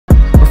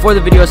before the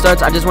video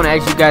starts, I just want to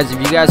ask you guys if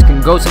you guys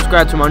can go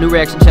subscribe to my new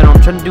reaction channel.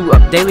 I'm trying to do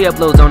daily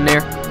uploads on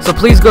there, so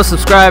please go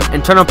subscribe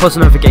and turn on post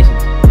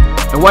notifications.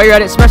 And while you're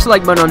at it, smash the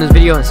like button on this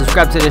video and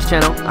subscribe to this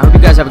channel. I hope you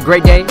guys have a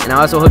great day, and I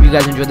also hope you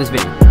guys enjoyed this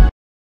video.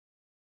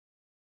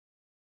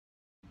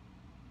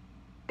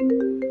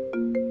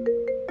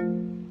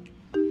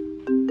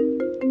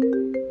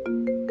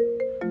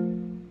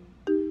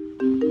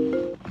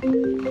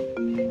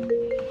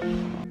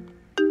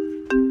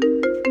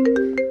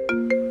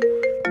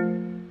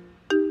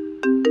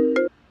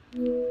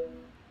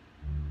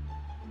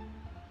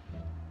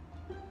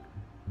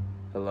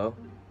 Hello?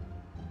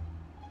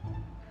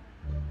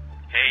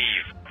 Hey,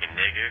 you fucking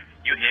nigger.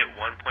 You hit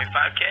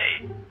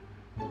 1.5K.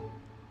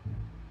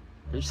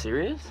 Are you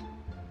serious?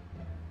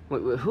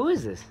 Wait, who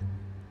is this?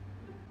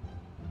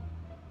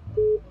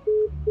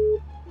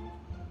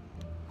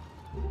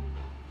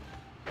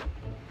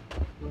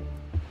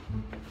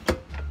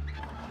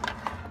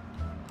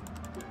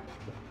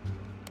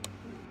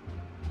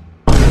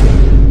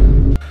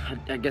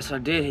 I guess I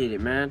did hit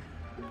it, man.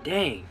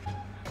 Dang.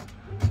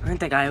 I didn't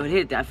think I would hit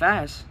it that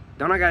fast.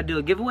 Don't I gotta do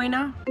a giveaway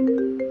now?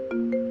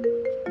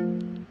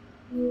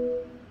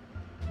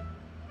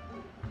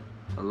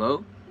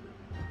 Hello?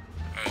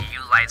 Hey, you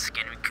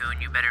light-skinned raccoon,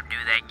 you better do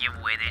that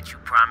giveaway that you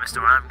promised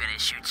or I'm gonna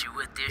shoot you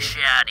with this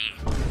shotty.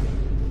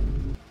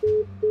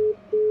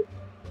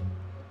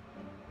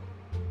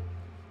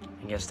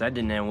 I guess that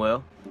didn't end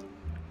well.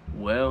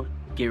 Well,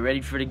 get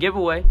ready for the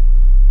giveaway.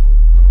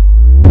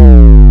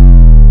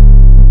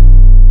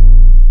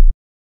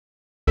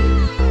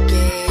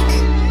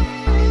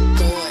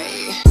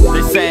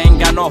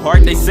 No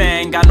heart, they say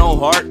ain't got no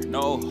heart.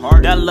 No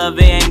heart. That love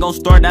ain't gonna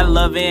start. That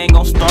love ain't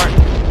gonna start.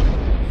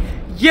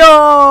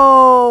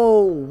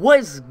 Yo,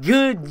 what's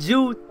good,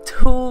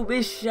 YouTube?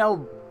 It's your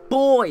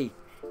boy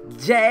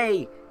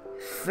J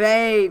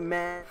Fade,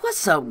 man.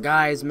 What's up,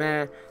 guys,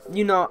 man?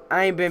 You know,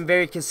 I ain't been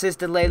very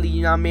consistent lately.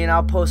 You know what I mean?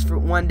 I'll post for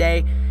one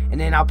day and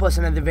then I'll post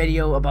another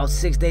video about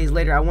 6 days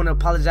later. I want to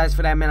apologize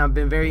for that, man. I've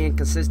been very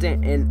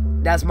inconsistent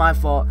and that's my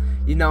fault.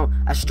 You know,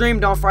 I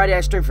streamed on Friday. I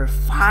streamed for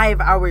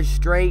 5 hours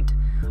straight.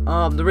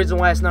 The reason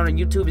why it's not on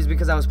YouTube is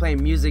because I was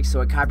playing music,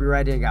 so it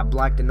copyrighted and got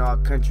blocked in all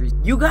countries.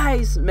 You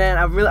guys, man,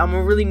 I'm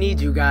gonna really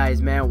need you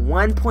guys, man.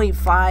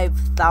 1.5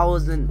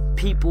 thousand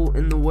people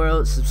in the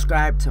world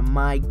subscribe to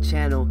my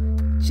channel,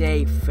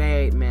 J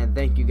Fade, man.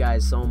 Thank you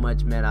guys so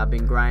much, man. I've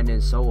been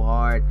grinding so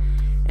hard.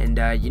 And,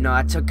 you know,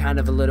 I took kind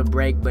of a little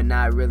break, but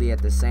not really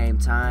at the same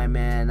time,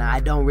 man. I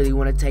don't really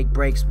want to take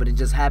breaks, but it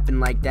just happened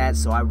like that,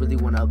 so I really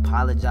want to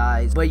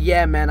apologize. But,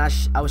 yeah, man, I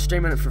was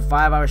streaming it for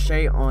 5 hours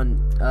straight on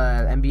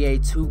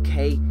NBA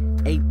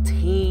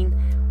 2K18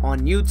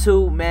 on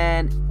YouTube,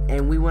 man.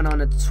 And we went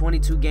on a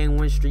 22-game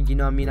win streak, you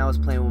know what I mean? I was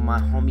playing with my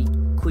homie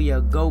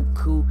Kuya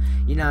Goku,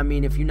 you know what I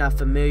mean? If you're not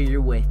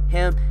familiar with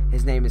him,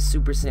 his name is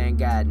Super Saiyan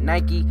God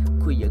Nike,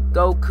 Kuya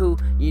Goku,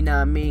 you know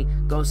what I mean?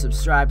 Go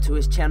subscribe to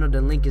his channel, the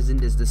link is in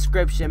this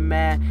description,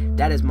 man.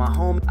 That is my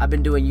homie. I've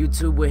been doing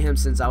YouTube with him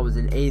since I was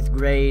in 8th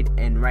grade,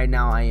 and right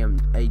now I am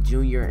a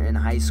junior in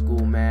high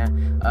school,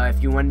 man.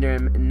 If you're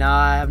wondering,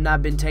 nah, I have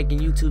not been taking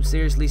YouTube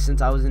seriously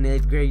since I was in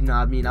 8th grade, you know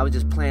what I mean? I was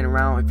just playing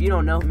around. If you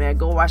don't know, man,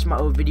 go watch my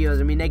old videos.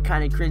 I mean, they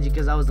kind of cringy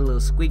because I was a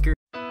little squeaker.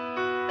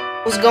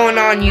 What's going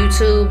on,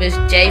 YouTube? It's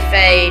J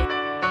Fade.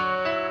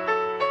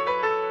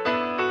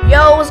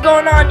 Yo, what's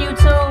going on,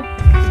 YouTube?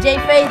 It's J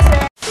Fade.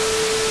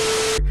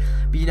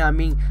 But you know what I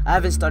mean? I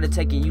haven't started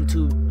taking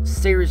YouTube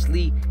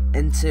seriously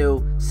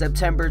until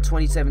September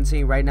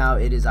 2017. Right now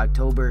it is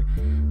October.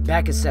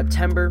 Back in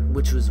September,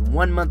 which was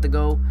 1 month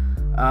ago,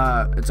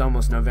 it's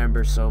almost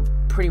November, so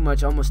pretty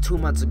much almost 2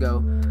 months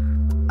ago,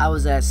 I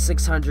was at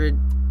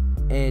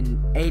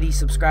 680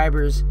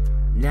 subscribers.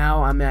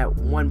 Now I'm at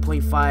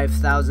 1.5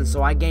 thousand,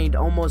 so I gained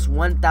almost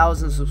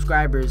 1,000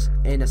 subscribers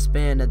in a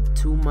span of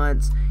 2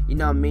 months. You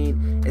know what I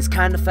mean? It's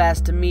kind of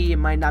fast to me. It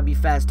might not be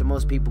fast to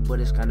most people, but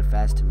it's kind of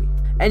fast to me.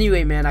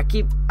 Anyway, man, I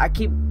keep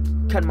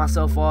cutting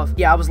myself off.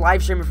 Yeah, I was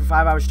live streaming for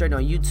 5 hours straight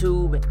on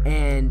YouTube,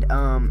 and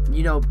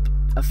you know,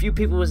 a few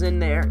people was in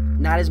there.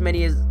 Not as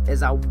many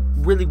as I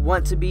really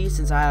want to be,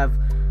 since I have,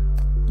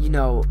 you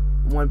know,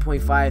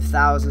 1.5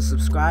 thousand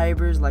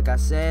subscribers. Like I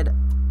said,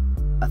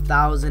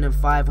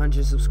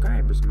 1,500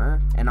 subscribers,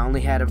 man. And I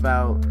only had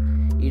about,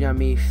 you know what I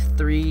mean,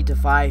 3 to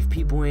 5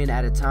 people in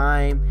at a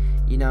time,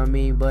 you know what I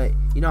mean? But,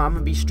 you know, I'm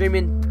gonna be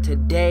streaming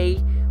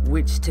today,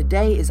 which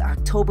today is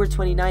October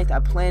 29th. I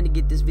plan to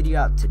get this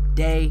video out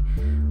today.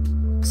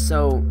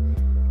 So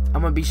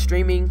I'm gonna be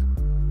streaming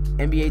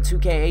NBA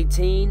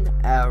 2K18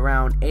 at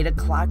around 8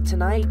 o'clock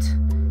tonight.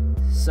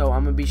 So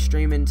I'm gonna be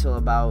streaming till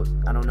about,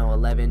 I don't know,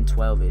 11,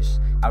 12ish.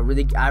 I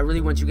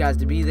really want you guys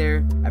to be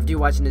there after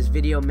you're watching this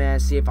video, man.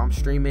 See if I'm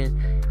streaming.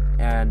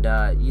 And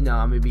you know,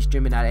 I'm gonna be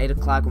streaming at 8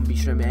 o'clock. I'm gonna be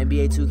streaming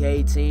NBA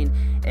 2K18,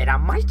 and I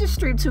might just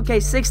stream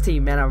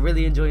 2K16, man. I'm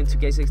really enjoying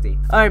 2K16.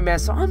 All right, man.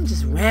 So I'm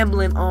just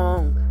rambling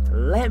on.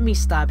 Let me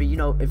stop it. You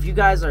know, if you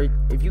guys are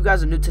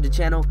new to the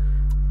channel,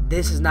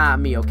 this is not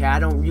me, okay? I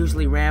don't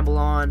usually ramble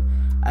on.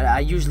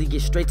 I usually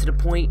get straight to the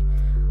point.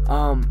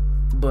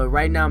 But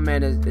right now,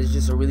 man, it's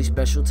just a really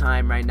special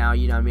time right now.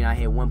 You know what I mean? I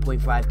hit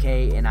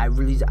 1.5K, and I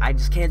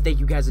just can't thank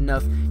you guys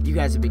enough. You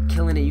guys have been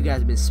killing it. You guys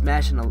have been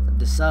smashing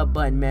the sub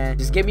button, man.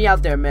 Just get me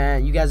out there,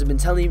 man. You guys have been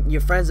telling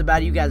your friends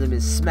about it. You guys have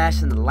been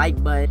smashing the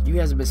like button. You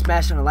guys have been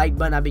smashing the like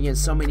button. I've been getting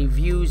so many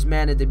views,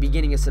 man. At the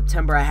beginning of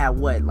September, I had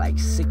what, like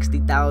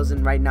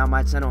 60,000. Right now,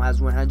 my channel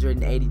has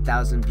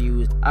 180,000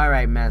 views. All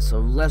right, man. So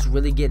let's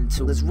really get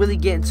into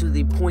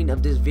the point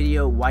of this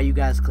video. Why you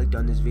guys clicked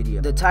on this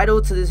video? The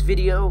title to this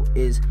video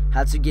is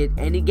how to get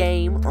any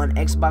game on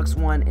Xbox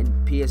One and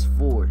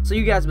PS4. So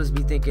you guys must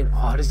be thinking,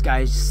 oh, this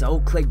guy is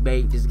so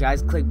clickbait. This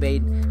guy's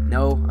clickbait.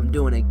 No, I'm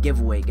doing a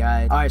giveaway,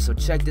 guys. All right, so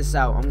check this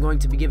out. I'm going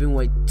to be giving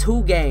away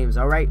 2 games,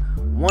 all right?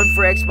 One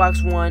for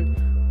Xbox One,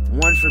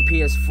 one for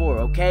PS4,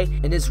 okay?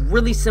 And it's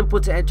really simple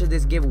to enter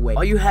this giveaway.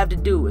 All you have to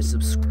do is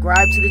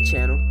subscribe to the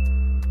channel,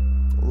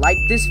 like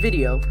this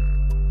video,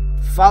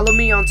 follow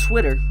me on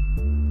Twitter,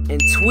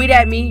 and tweet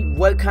at me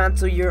what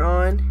console you're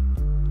on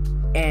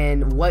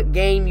and what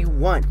game you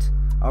want.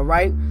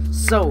 Alright,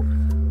 so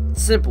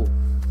simple.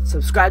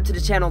 Subscribe to the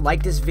channel,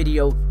 like this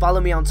video, follow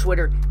me on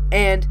Twitter,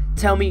 and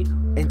tell me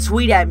and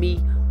tweet at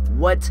me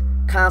what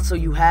console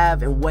you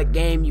have and what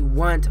game you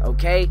want,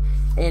 okay?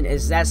 And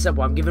it's that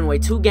simple. I'm giving away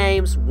 2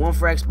 games, one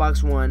for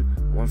Xbox One,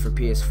 one for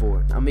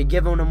PS4. I'm gonna be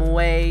giving them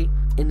away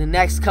in the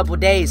next couple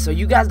days, so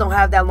you guys don't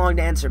have that long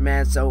to answer,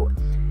 man. So,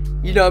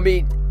 you know what I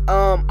mean?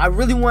 I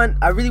really want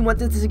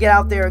this to get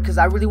out there, because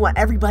I really want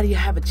everybody to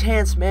have a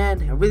chance,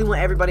 man. I really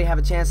want everybody to have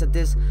a chance at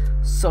this.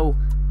 So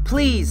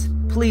please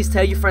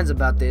tell your friends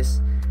about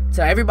this.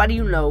 Tell everybody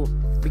you know,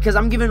 because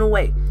I'm giving it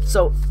away.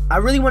 So I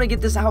really want to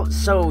get this out,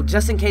 so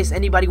just in case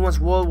anybody wants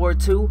World War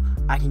II,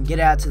 I can get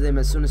it out to them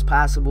as soon as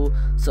possible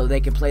so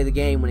they can play the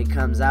game when it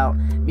comes out.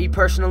 Me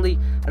personally,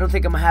 I don't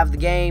think I'm gonna have the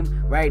game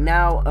right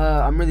now.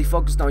 I'm really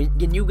focused on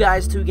getting you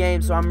guys 2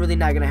 games, so I'm really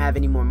not gonna have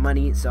any more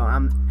money. So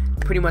I'm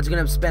pretty much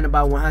gonna spend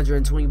about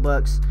 120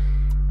 bucks,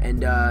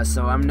 and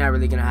so I'm not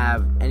really gonna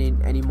have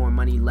any more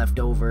money left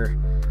over.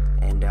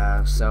 And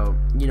so,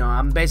 you know,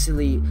 I'm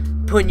basically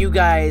putting you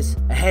guys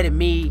ahead of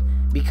me,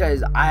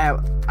 because I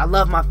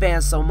love my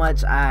fans so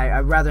much.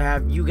 I'd rather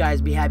have you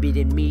guys be happy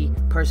than me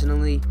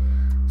personally.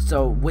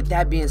 So with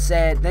that being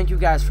said, thank you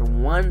guys for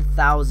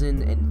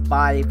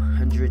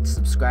 1,500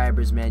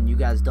 subscribers, man. You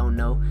guys don't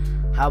know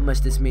how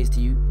much this means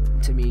to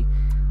me.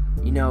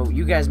 You know,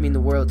 you guys mean the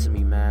world to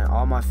me, man.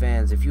 All my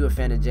fans. If you're a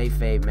fan of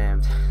JFade,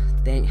 man,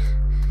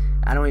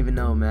 I don't even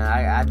know, man.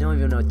 I don't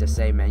even know what to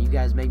say, man. You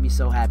guys make me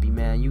so happy,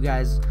 man. You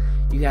guys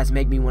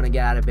make me want to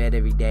get out of bed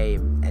every day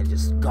and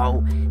just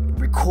go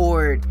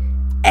record,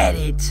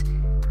 edit,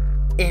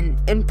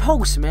 and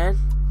post, man.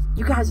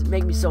 You guys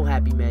make me so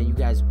happy, man. You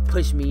guys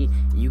push me.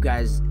 You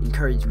guys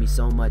encourage me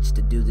so much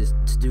to do this,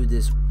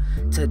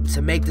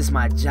 to make this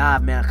my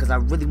job, man, because I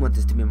really want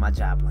this to be my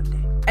job one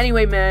day.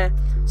 Anyway, man,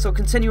 so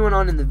continuing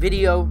on in the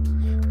video,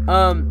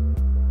 I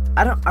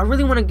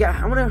want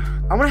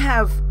to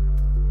have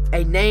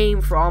a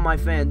name for all my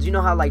fans. You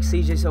know how, like,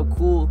 CJ's so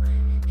cool,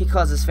 he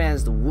calls his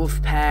fans the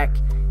Wolf Pack.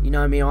 You know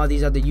what I mean? All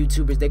these other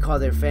YouTubers, they call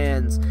their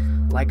fans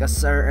like a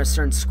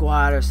certain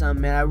squad or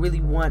something, man. I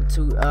really want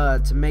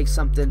to make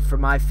something for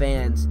my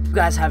fans. If you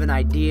guys have an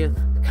idea,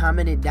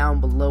 comment it down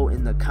below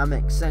in the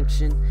comment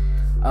section.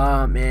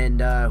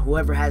 And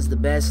whoever has the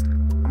best,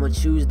 I'm gonna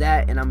choose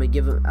that, and I'm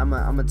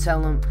gonna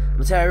tell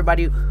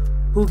everybody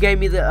who gave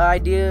me the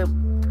idea,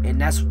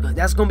 and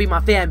that's gonna be my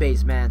fan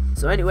base, man.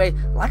 So anyway,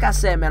 like I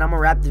said, man, I'm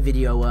gonna wrap the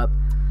video up.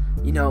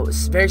 You know,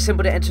 it's very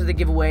simple to enter the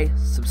giveaway.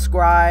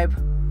 Subscribe,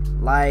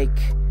 like,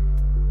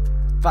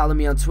 follow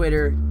me on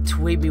Twitter,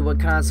 tweet me what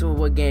console,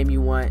 what game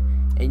you want,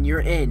 and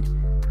you're in.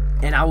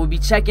 And I will be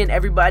checking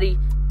everybody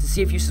to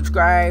see if you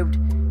subscribed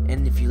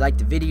and if you liked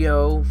the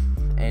video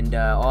and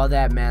all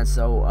that, man.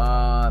 So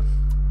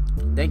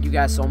thank you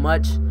guys so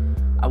much.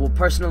 I will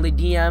personally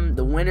DM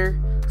the winner,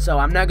 so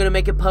I'm not gonna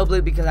make it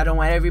public because I don't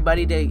want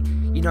everybody to,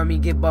 you know what I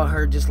mean, get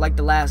butthurt, just like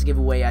the last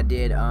giveaway I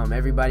did.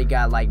 Everybody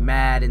got like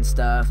mad and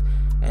stuff,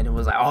 and it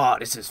was like, oh,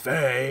 this is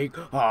fake.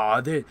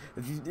 Oh, this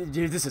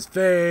is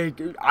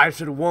fake. I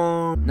should have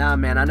won. Nah,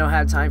 man, I don't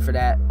have time for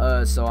that.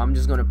 So I'm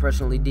just gonna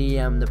personally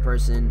DM the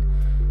person,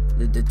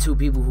 the 2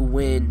 people who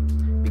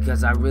win,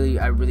 because I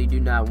really do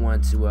not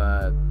want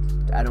to.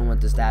 I don't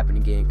want this to happen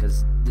again,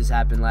 because this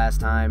happened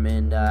last time,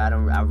 and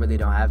I really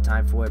don't have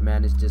time for it,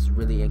 man. It's just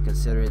really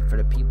inconsiderate for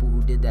the people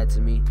who did that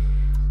to me.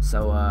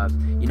 So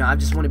you know, I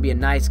just want to be a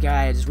nice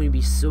guy. I just want to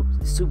be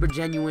super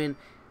genuine.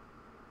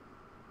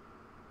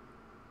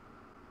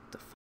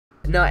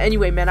 No,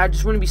 anyway, man, I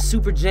just want to be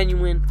super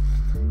genuine,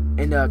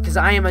 and because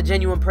I am a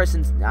genuine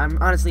person. I'm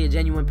honestly a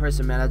genuine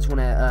person, man. I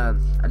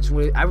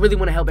really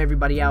want to help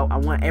everybody out. I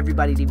want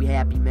everybody to be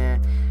happy,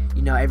 man.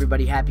 You know,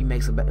 everybody happy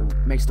makes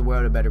the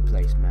world a better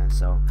place, man.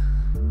 So,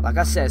 like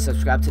I said,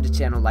 subscribe to the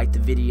channel, like the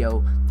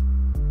video,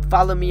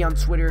 follow me on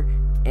Twitter,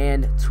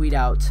 and tweet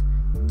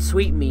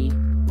me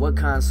what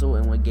console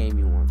and what game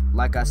you want.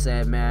 Like I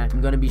said, man,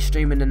 I'm gonna be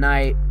streaming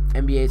tonight,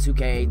 NBA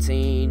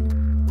 2K18,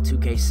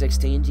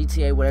 2K16,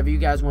 GTA, whatever you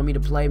guys want me to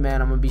play,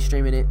 man, I'm gonna be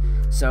streaming it.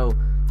 So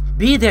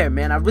be there,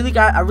 man. I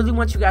really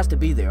want you guys to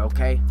be there,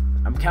 okay?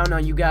 I'm counting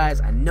on you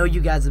guys. I know you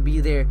guys will be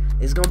there.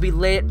 It's gonna be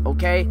lit,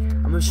 okay?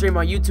 I'm gonna stream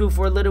on YouTube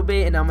for a little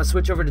bit, and I'm gonna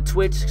switch over to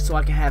Twitch so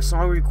I can have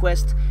song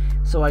requests,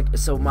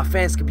 so my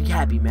fans can be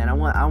happy, man. I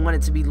want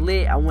it to be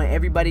lit. I want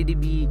everybody to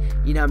be,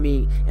 you know what I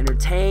mean,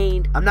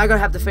 entertained. I'm not gonna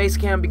have the face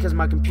cam because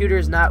my computer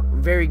is not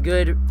very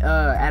good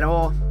at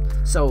all.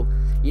 So,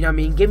 you know what I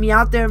mean, get me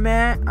out there,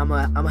 man. I'm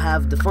gonna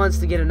have the funds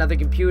to get another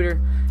computer,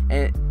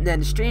 and then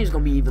the stream's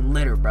gonna be even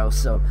litter, bro.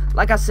 So,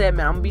 like I said,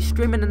 man, I'm gonna be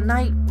streaming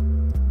tonight.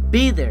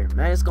 Be there,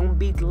 man. It's gonna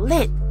be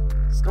lit.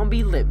 It's gonna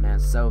be lit, man.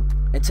 So,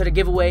 and to the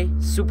giveaway,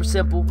 super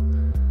simple.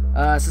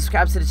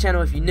 Subscribe to the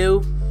channel if you're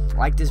new.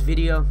 Like this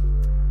video.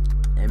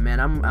 And man,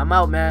 I'm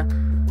out,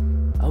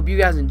 man. I hope you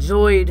guys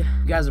enjoyed.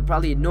 You guys are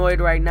probably annoyed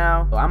right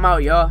now. So I'm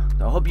out, y'all.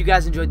 So I hope you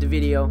guys enjoyed the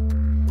video.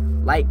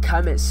 Like,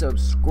 comment,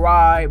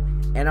 subscribe,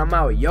 and I'm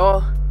out,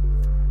 y'all.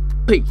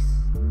 Peace.